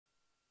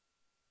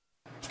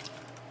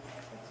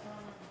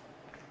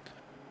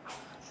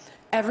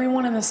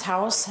Everyone in this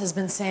house has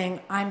been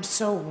saying, I'm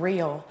so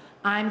real,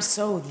 I'm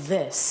so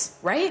this,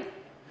 right?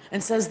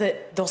 And says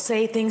that they'll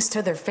say things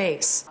to their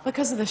face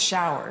because of the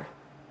shower.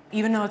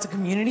 Even though it's a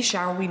community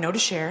shower, we know to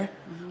share.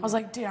 I was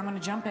like, dude, I'm gonna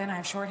jump in, I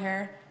have short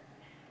hair,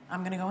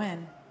 I'm gonna go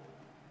in.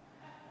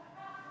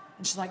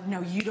 And she's like,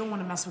 no, you don't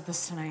wanna mess with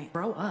this tonight.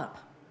 Grow up.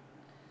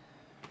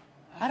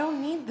 I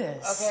don't need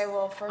this. Okay,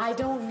 well, I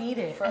don't need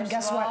it. And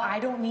guess what? I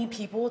don't need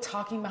people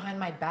talking behind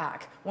my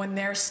back when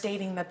they're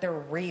stating that they're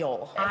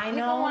real. I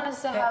know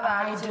that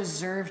I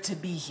deserve to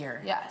be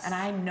here. Yes. And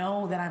I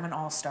know that I'm an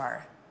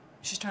all-star.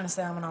 She's trying to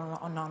say I'm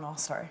a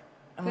non-all-star.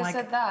 Who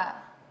said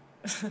that?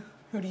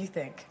 Who do you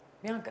think?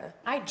 Bianca.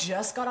 I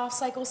just got off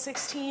cycle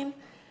 16,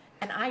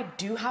 and I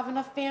do have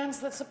enough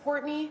fans that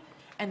support me,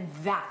 and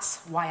that's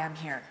why I'm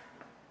here.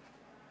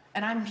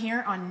 And I'm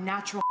here on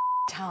natural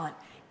talent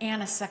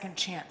and a second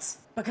chance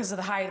because of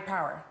the higher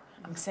power.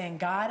 I'm saying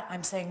God,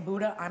 I'm saying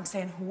Buddha, I'm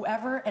saying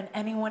whoever and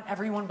anyone,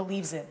 everyone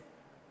believes in.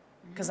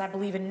 Because I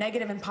believe in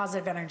negative and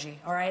positive energy,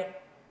 all right?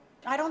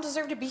 I don't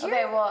deserve to be here.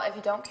 Okay, well, if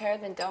you don't care,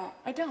 then don't.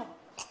 I don't.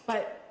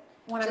 But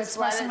when I'm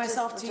expressing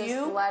myself to you,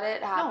 just let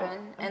it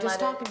happen. No, I'm just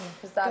talking to you.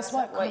 Because that's guess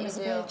what? what you Karma's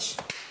do. a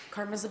bitch.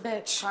 Karma's a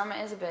bitch. Karma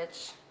is a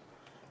bitch.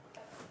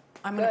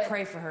 I'm gonna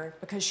pray for her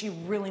because she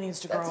really needs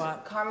to grow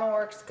up. Karma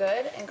works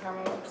good and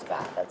karma works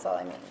bad. That's all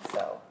I mean.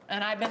 So.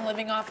 And I've been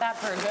living off that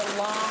for a good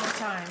long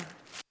time.